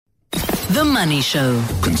The Money Show.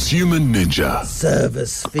 Consumer Ninja.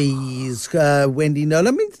 Service fees. Wendy Knowles.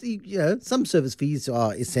 I mean, some service fees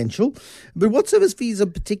are essential, but what service fees are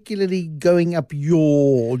particularly going up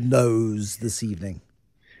your nose this evening?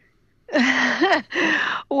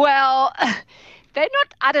 Well, they're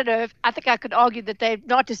not, I don't know, I think I could argue that they're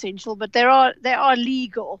not essential, but they are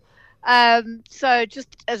legal. So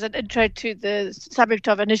just as an intro to the subject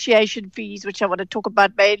of initiation fees, which I want to talk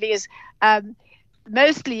about mainly, is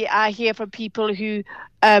mostly I hear from people who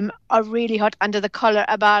are really hot under the collar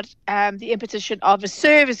about the imposition of a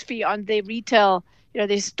service fee on their retail,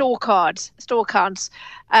 their store accounts,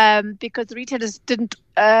 because the retailers didn't,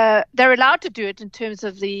 they're allowed to do it in terms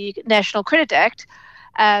of the National Credit Act,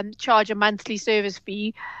 charge a monthly service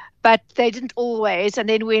fee, but they didn't always. And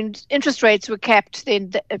then when interest rates were capped,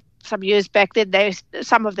 then some years back, then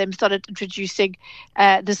some of them started introducing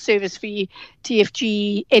the service fee,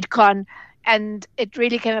 TFG, Edcon, and it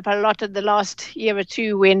really came up a lot in the last year or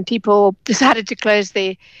two when people decided to close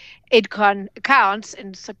their Edcon accounts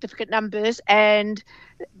in significant numbers, and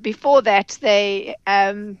before that they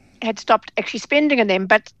had stopped actually spending on them,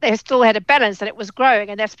 but they still had a balance and it was growing,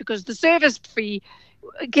 and that's because the service fee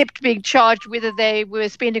kept being charged whether they were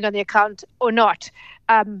spending on the account or not.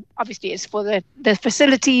 Obviously, it's for the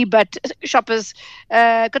facility, but shoppers,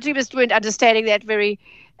 consumers weren't understanding that very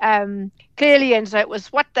clearly, and so it was,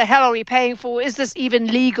 what the hell are we paying for? Is this even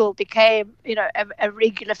legal? Became a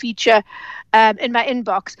regular feature in my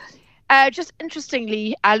inbox. Just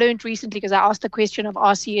interestingly, I learned recently, because I asked the question of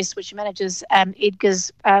RCS, which manages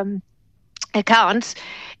Edgar's accounts.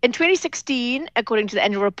 In 2016, according to the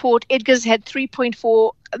annual report, Edgar's had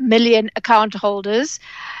 3.4 million account holders.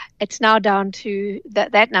 It's now down to,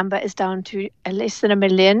 that number is down to less than 1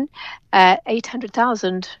 million,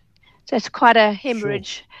 800,000. So that's quite a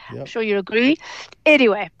hemorrhage. Sure. Yep. I'm sure you agree.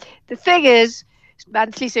 Anyway, the thing is,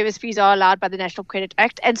 monthly service fees are allowed by the National Credit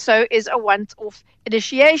Act, and so is a once-off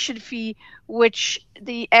initiation fee, which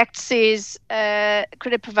the Act says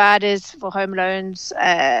credit providers for home loans,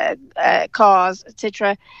 cars,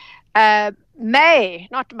 etc., may,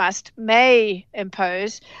 not must, may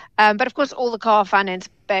impose. But of course, all the car finance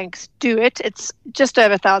banks do it. It's just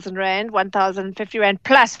over 1,000 Rand, 1,050 Rand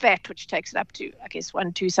plus VAT, which takes it up to, I guess,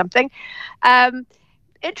 1,2 something.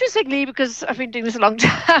 Interestingly, because I've been doing this a long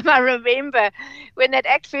time, I remember when that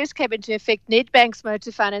act first came into effect, Nedbank's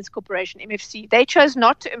Motor Finance Corporation, MFC, they chose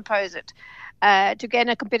not to impose it to gain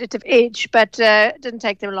a competitive edge, but it didn't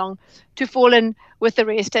take them long to fall in with the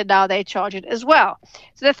rest, and now they charge it as well.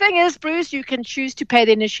 So the thing is, Bruce, you can choose to pay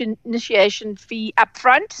the initiation fee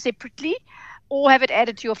upfront separately, or have it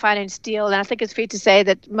added to your finance deal. And I think it's fair to say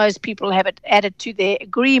that most people have it added to their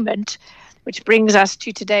agreement, which brings us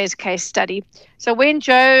to today's case study. So when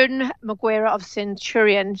Joan Maguera of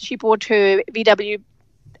Centurion, she bought her VW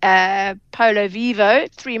Polo Vivo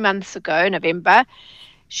 3 months ago, November,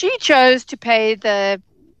 she chose to pay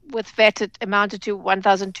with VAT, it amounted to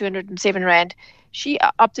 1,207 Rand. She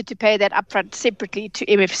opted to pay that upfront separately to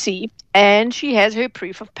MFC, and she has her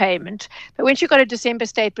proof of payment. But when she got a December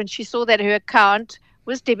statement, she saw that her account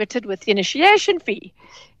was debited with the initiation fee.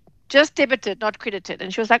 Just debited, not credited.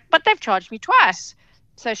 And she was like, but they've charged me twice.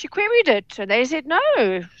 So she queried it, and they said,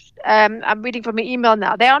 no. I'm reading from an email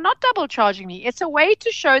now. They are not double charging me. It's a way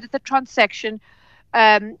to show that the transaction,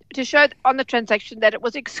 to show on the transaction that it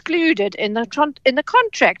was excluded in the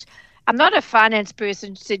contract. I'm not a finance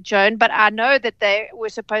person, said Joan, but I know that they were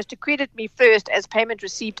supposed to credit me first as payment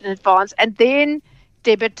received in advance and then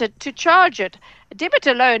debited to charge it. A debit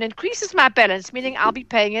alone increases my balance, meaning I'll be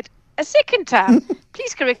paying it a second time.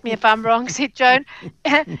 Please correct me if I'm wrong, said Joan.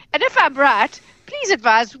 And if I'm right, please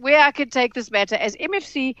advise where I can take this matter, as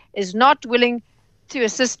MFC is not willing to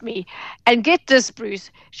assist me. And get this, Bruce,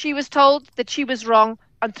 she was told that she was wrong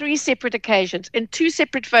on 3 separate occasions, in 2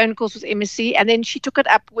 separate phone calls with MFC, and then she took it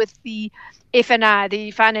up with the FNI,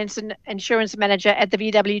 the finance and insurance manager at the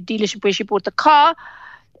VW dealership where she bought the car.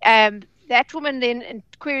 That woman then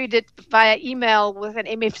queried it via email with an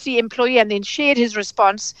MFC employee and then shared his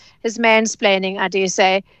response, his mansplaining, I dare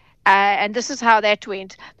say. And this is how that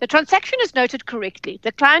went. The transaction is noted correctly.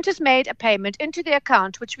 The client has made a payment into the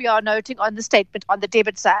account, which we are noting on the statement on the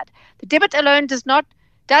debit side. The debit alone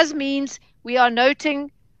means we are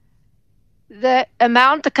noting the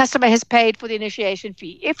amount the customer has paid for the initiation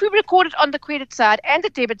fee. If we record it on the credit side and the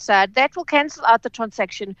debit side, that will cancel out the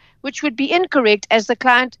transaction, which would be incorrect as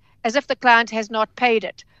if the client has not paid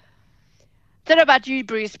it. I don't know about you,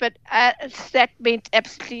 Bruce, but that meant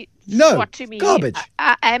absolutely what to me. Garbage.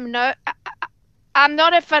 I'm not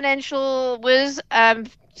a financial whiz,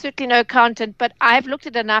 certainly no accountant, but I've looked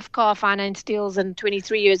at enough car finance deals in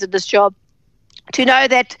 23 years of this job to know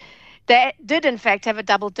that they did, in fact, have a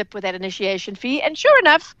double dip with that initiation fee. And sure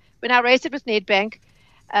enough, when I raised it with Nedbank,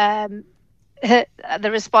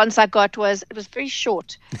 the response I got was, it was very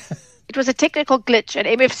short. It was a technical glitch, and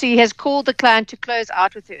MFC has called the client to close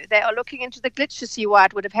out with her. They are looking into the glitch to see why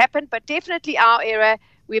it would have happened, but definitely our error.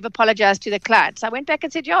 We've apologized to the client. So I went back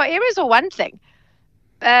and said, errors are one thing.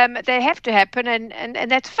 They have to happen,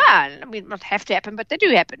 and that's fine. I mean, not have to happen, but they do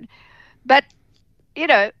happen. But,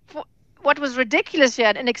 what was ridiculous here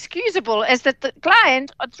and inexcusable is that the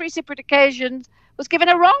client, on 3 separate occasions, was given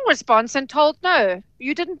a wrong response and told, no,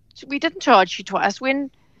 we didn't charge you twice,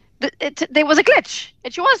 when there was a glitch,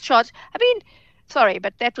 and she was charged. I mean, sorry,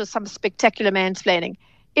 but that was some spectacular mansplaining.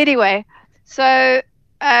 Anyway, so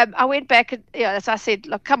I went back and, as I said,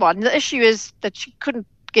 look, come on. The issue is that she couldn't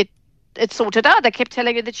get it sorted out. They kept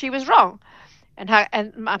telling her that she was wrong.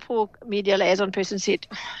 And my poor media liaison person said,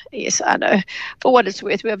 yes, I know. For what it's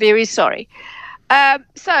worth, we are very sorry.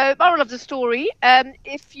 So, moral of the story,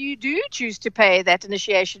 if you do choose to pay that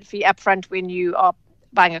initiation fee upfront when you are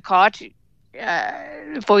buying a car to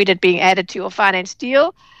avoid it being added to your finance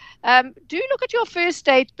deal, do look at your first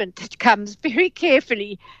statement that comes very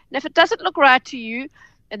carefully. And if it doesn't look right to you,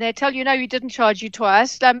 and they tell you, no, we didn't charge you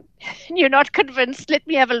twice, and you're not convinced, let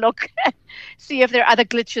me have a look and see if there are other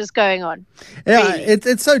glitches going on. Yeah, really.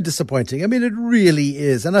 It's so disappointing. I mean, it really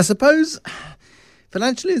is. And I suppose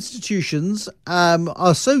financial institutions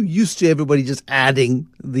are so used to everybody just adding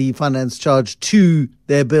the finance charge to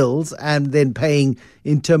their bills and then paying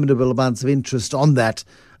interminable amounts of interest on that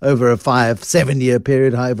over a 5-7 year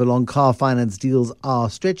period, however long car finance deals are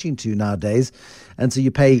stretching to nowadays. And so you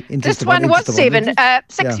pay interest. This one was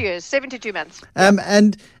 6 years, 72 months.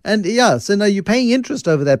 So now you're paying interest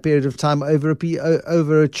over that period of time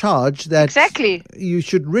over a charge that exactly you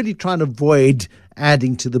should really try and avoid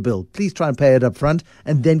adding to the bill. Please try and pay it up front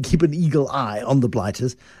and then keep an eagle eye on the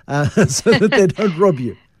blighters so that they don't rob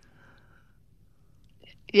you.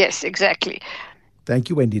 Yes, exactly. Thank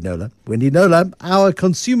you, Wendy Knowler. Wendy Knowler, our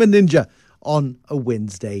consumer ninja on a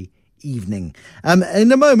Wednesday evening.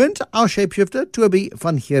 In a moment, our shapeshifter, Toby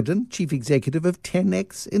van Heerden, Chief Executive of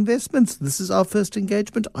 10X Investments. This is our first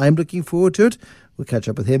engagement. I'm looking forward to it. We'll catch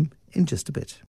up with him in just a bit.